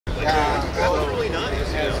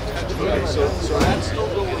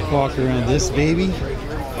Walk around this baby.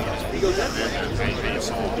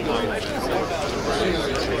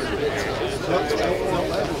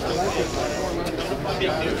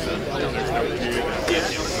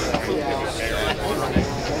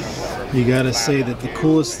 You gotta say that the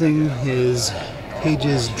coolest thing is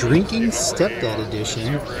Paige's Drinking StepDad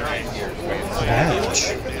Edition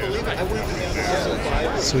badge.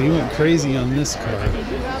 So he went crazy on this car.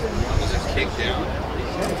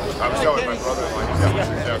 I was telling my brother-in-law, he's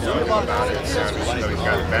got something about it, he's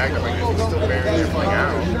got it back, I'm like, he's still bearing everything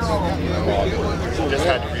out. He just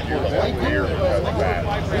had to redo the whole rear because of that,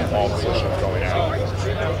 all the bullshit going out.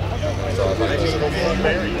 So I was like, just go for a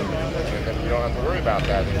bearing, and you don't have to worry about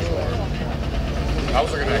that anymore. I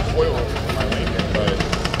was looking at coil for my Lincoln, but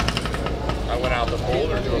I went out to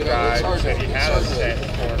Boulder to a guy who said he had a set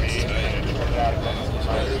for me, and it turned out about the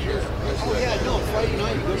entire year. Yeah, no, Friday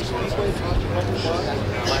night you go to Speedway.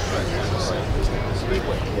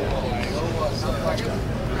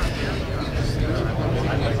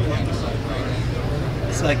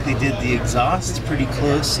 Looks like they did the exhaust pretty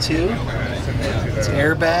close too. It's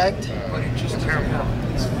airbagged.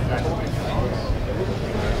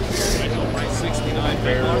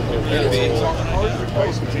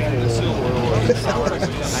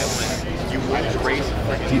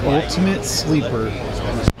 The ultimate sleeper.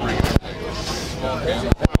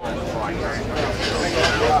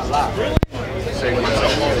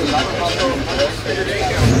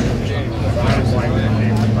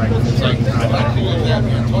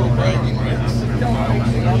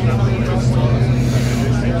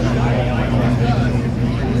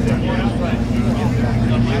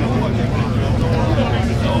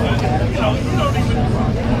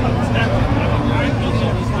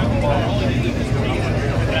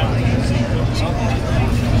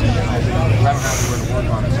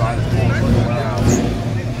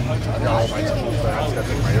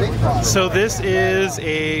 So this is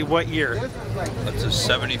a what year? It's a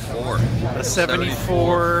 74. A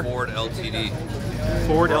 74 Ford LTD.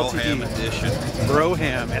 Ford Brougham LTD edition.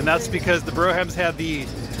 Brougham, and that's because the Broughams had the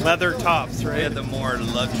leather tops, right? They had the more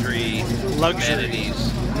luxury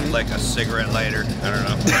amenities, like a cigarette lighter. I don't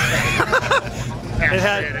know. It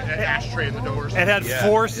had an ashtray in the doors. It had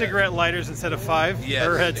four cigarette lighters instead of five? Yeah,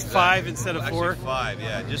 or it had exactly. five instead of four? Actually 5,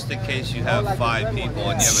 yeah. Just in case you have 5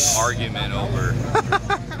 people and you have an argument over,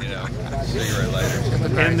 you know, cigarette lighters.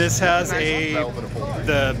 And this has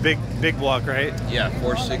the big block, right? Yeah,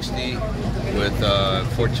 460 with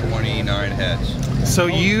 429 heads. So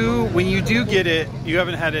you, when you do get it, you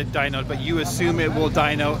haven't had it dynoed, but you assume it will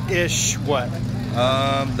dyno-ish what?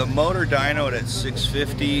 The motor dynoed at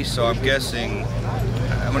 650, so I'm guessing,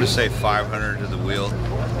 I'm going to say 500 to the wheel.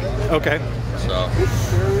 Okay. So,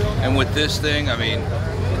 and with this thing, I mean,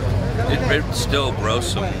 it still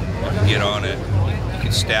grossome. You can get on it, you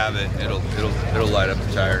can stab it, it'll light up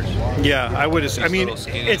the tires. Yeah, I would assume. I mean,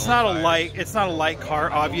 it's not a tires. light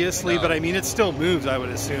car, obviously, No. but I mean, it still moves, I would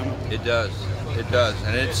assume. It does. It does,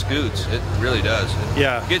 and it scoots. It really does.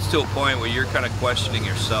 Yeah. It gets to a point where you're kind of questioning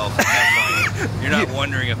yourself at that point. You're not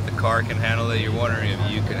wondering if the car can handle it. You're wondering if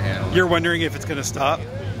you can handle it. You're wondering if it's going to stop?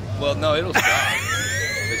 Well, no, it'll stop.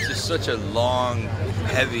 It's just such a long,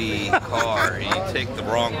 heavy car. And you take the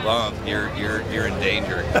wrong bump, you're in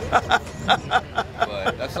danger.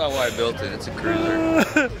 But that's not why I built it. It's a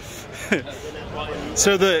cruiser.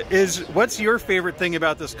 So what's your favorite thing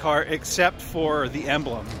about this car except for the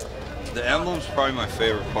emblem? The emblem's probably my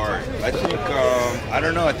favorite part. I think, I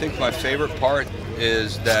don't know, I think my favorite part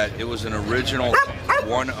is that it was an original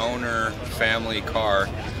one-owner family car.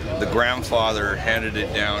 The grandfather handed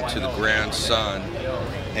it down to the grandson,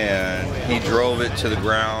 and he drove it to the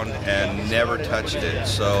ground and never touched it.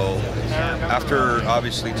 So after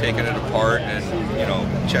obviously taking it apart and, you know,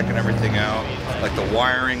 checking everything out, like the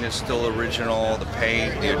wiring is still original, the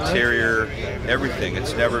paint, the interior, everything,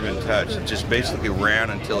 it's never been touched. It just basically ran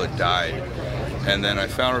until it died. And then I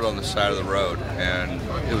found it on the side of the road, and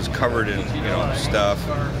it was covered in, you know, stuff,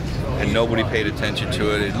 and nobody paid attention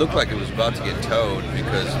to it. It looked like it was about to get towed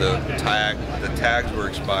because the tags were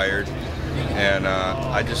expired. And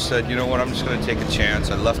I just said, you know what, I'm just going to take a chance.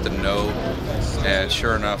 I left a note, and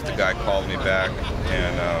sure enough, the guy called me back,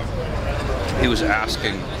 and he was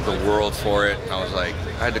asking the world for it. I was like,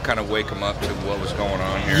 I had to kind of wake him up to what was going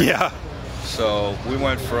on here. Yeah. So we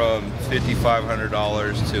went from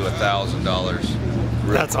 $5,500 to $1,000.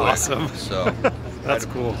 That's quick. awesome. So that's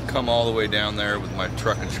cool. Come all the way down there with my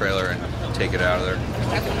truck and trailer and take it out of there.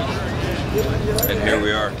 And here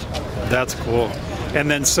we are. That's cool. And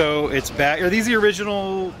then so it's back. Are these the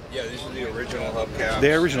original? Yeah, these are the original hubcaps.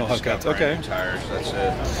 The original hubcaps. Okay. Tires. That's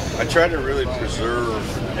it. I tried to really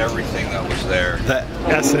preserve everything that was there. The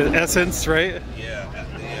essence, right? Yeah.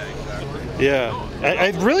 Exactly. Yeah.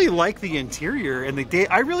 I really like the interior, and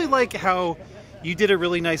I really like how you did a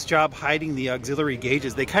really nice job hiding the auxiliary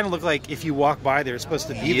gauges. They kind of look like if you walk by, they're supposed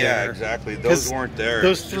to be there. Yeah, exactly. Those weren't there.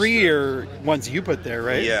 Those three are ones you put there,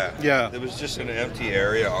 right? Yeah. Yeah. There was just an empty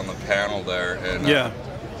area on the panel there, and yeah.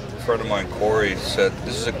 A friend of mine, Corey, said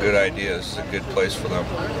this is a good idea. This is a good place for them.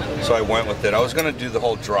 So I went with it. I was going to do the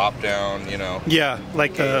whole drop down, you know. Yeah,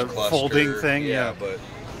 like the cluster, folding thing. Yeah,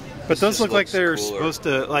 but those look like they're cooler. Supposed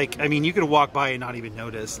to, like, I mean, you could walk by and not even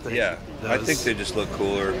notice. Yeah, I think they just look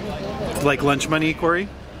cooler. Like lunch money, Corey?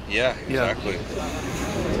 Yeah, exactly.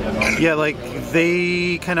 Yeah, like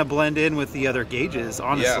they kind of blend in with the other gauges,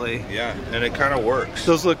 honestly. Yeah, and it kind of works.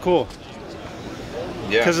 Those look cool.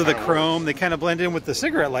 Yeah, because of the chrome, they kind of blend in with the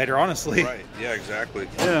cigarette lighter, honestly. Right, yeah, exactly.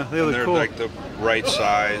 Yeah, they look cool. They're like the right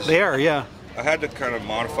size. They are, yeah. I had to kind of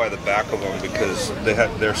modify the back of them because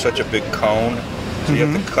they're such a big cone. So you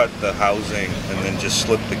have to cut the housing and then just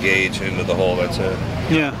slip the gauge into the hole. That's it.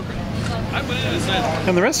 Yeah.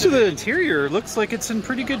 And the rest of the interior looks like it's in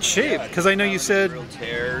pretty good shape. Because I know you said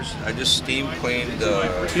tears. I just steam cleaned the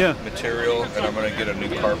material, and I'm going to get a new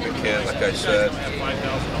carpet kit, like I said.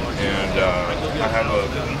 And I have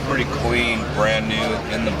a pretty clean, brand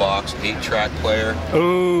new in the box 8-track player.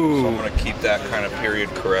 Oh. So I'm going to keep that kind of period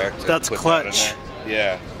correct. That's clutch.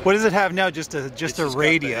 Yeah. What does it have now? Just a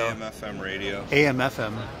radio. AM/FM radio.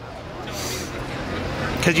 AM/FM.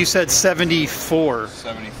 Because you said 74.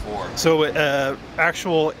 74. So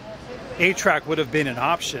actual 8-track would have been an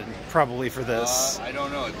option probably for this. I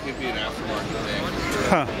don't know. It could be an aftermarket thing.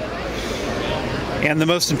 Huh. And the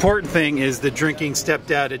most important thing is the Drinking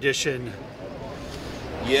StepDad edition.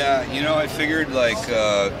 Yeah, you know, I figured like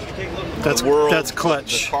that's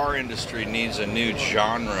clutch. The car industry needs a new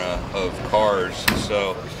genre of cars.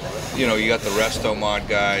 So, you know, you got the resto mod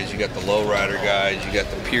guys, you got the lowrider guys, you got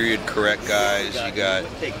the period correct guys, you got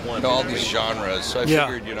all these genres. So I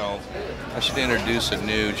figured, you know, I should introduce a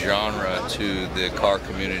new genre to the car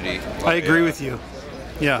community. I agree with you.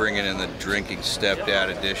 Yeah. Bringing in the Drinking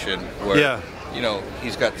StepDad edition, where you know,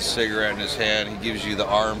 he's got the cigarette in his hand, he gives you the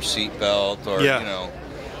arm seat belt, or you know,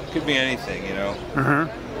 could be anything, you know.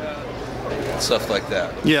 Stuff like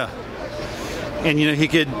that. Yeah. And you know, he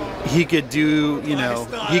could do, you know,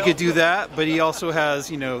 he could do that, but he also has,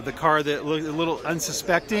 you know, the car that looks a little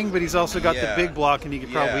unsuspecting, but he's also got the big block, and he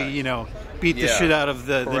could probably, you know, beat the shit out of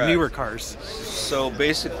the newer cars. So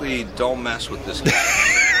basically, don't mess with this guy.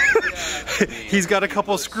 He's got a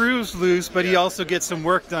couple screws loose, but he also gets some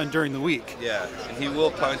work done during the week. Yeah, and he will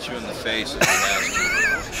punch you in the face if he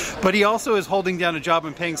has to. But he also is holding down a job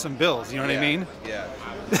and paying some bills, you know what I mean? Yeah.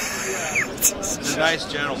 He's a nice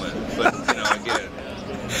gentleman, but, you know,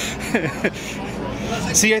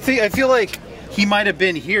 again. See, I feel like he might have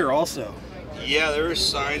been here also. Yeah, there were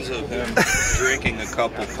signs of him drinking a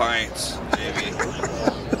couple pints, maybe.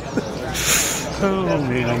 Oh,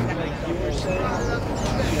 man.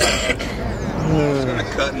 I was going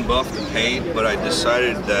to cut and buff the paint, but I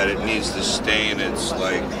decided that it needs to stay in its,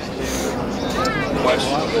 like,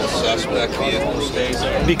 questionable suspect vehicle state.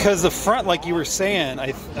 Because the front, like you were saying,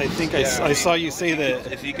 I think I saw you say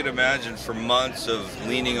that. If you could imagine, for months of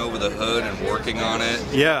leaning over the hood and working on it,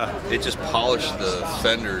 it just polished the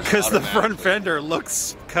fenders. Because the front fender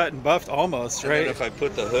looks cut and buffed almost, right? And if I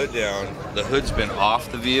put the hood down, the hood's been off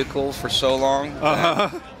the vehicle for so long,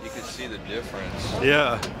 you can see the difference.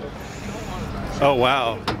 Yeah. Oh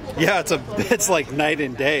wow. Yeah, it's like night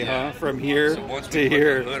and day, huh? From here so once to we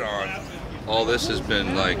here. Put the hood on, all this has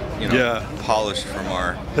been, like, you know, polished from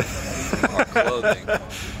our clothing.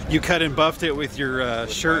 You cut and buffed it with your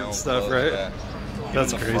shirt and stuff, right? Yeah.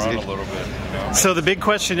 That's crazy. A little bit, you know? So the big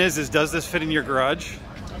question is does this fit in your garage?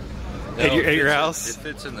 No, at your house? It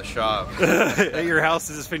fits in the shop. At your house,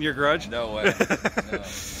 does this fit in your garage? No way. No.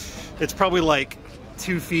 It's probably like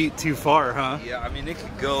 2 feet too far, huh? Yeah, I mean, it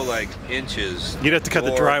could go like inches. You'd have to cut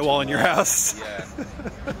the drywall in your house. Yeah.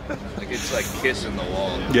 Like it's like kissing the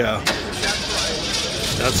wall. Yeah.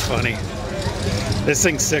 That's funny. This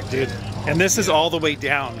thing's sick, dude. And this is all the way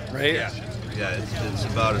down, right? Yeah. Yeah, it's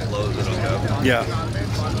about as low as it'll go. Yeah.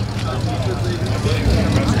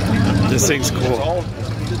 This thing's cool. It's all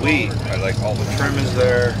sweet. I like all the trim is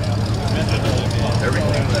there.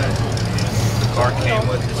 Everything that the car came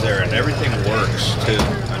with is there, and everything works too.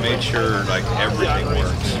 I made sure like everything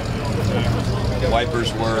works. The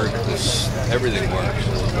wipers work. Everything works.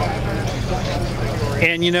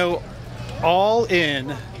 And you know, all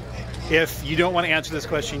in, If you don't want to answer this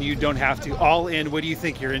question, you don't have to. All in, what do you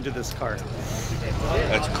think you're into this car?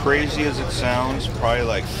 As crazy as it sounds, probably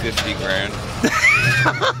like 50 grand.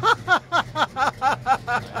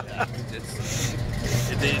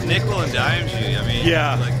 They nickel and dimes you. I mean,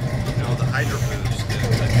 yeah. Like, you know, the hydro boost, the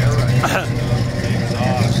air ride, the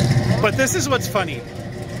exhaust. But this is what's funny,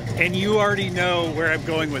 and you already know where I'm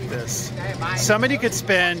going with this. Somebody could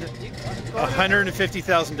spend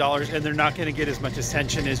 $150,000 and they're not going to get as much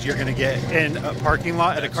attention as you're going to get in a parking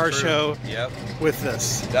lot at a car show with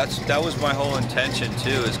this. That was my whole intention too,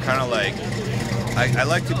 is kind of like, I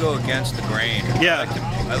like to go against the grain. Yeah.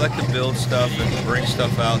 I like to build stuff and bring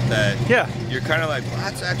stuff out that you're kind of like, well,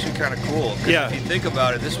 that's actually kind of cool. Yeah. If you think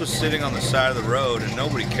about it, this was sitting on the side of the road and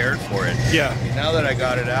nobody cared for it. Yeah. Now that I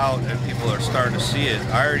got it out and people are starting to see it,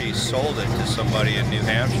 I already sold it to somebody in New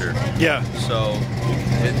Hampshire. Yeah. So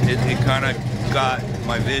it kind of got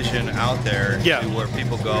my vision out there to where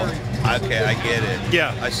people go, okay, I get it.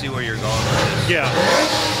 Yeah. I see where you're going with this. Yeah.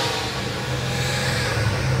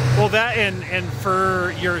 Well, that and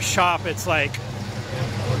for your shop, it's like,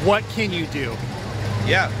 what can you do?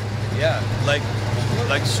 Yeah, like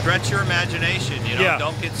stretch your imagination. You know,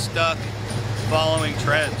 don't get stuck following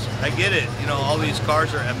trends. I get it. You know, all these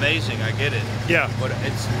cars are amazing. I get it. Yeah. But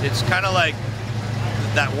it's kind of like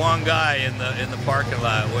that one guy in the parking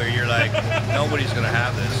lot where you're like, nobody's gonna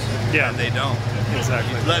have this. Yeah. And they don't.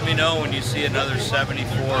 Exactly. You let me know when you see another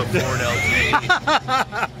 74 Ford LTD.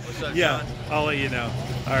 What's up, John? I'll let you know.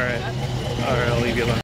 All right, I'll leave you alone.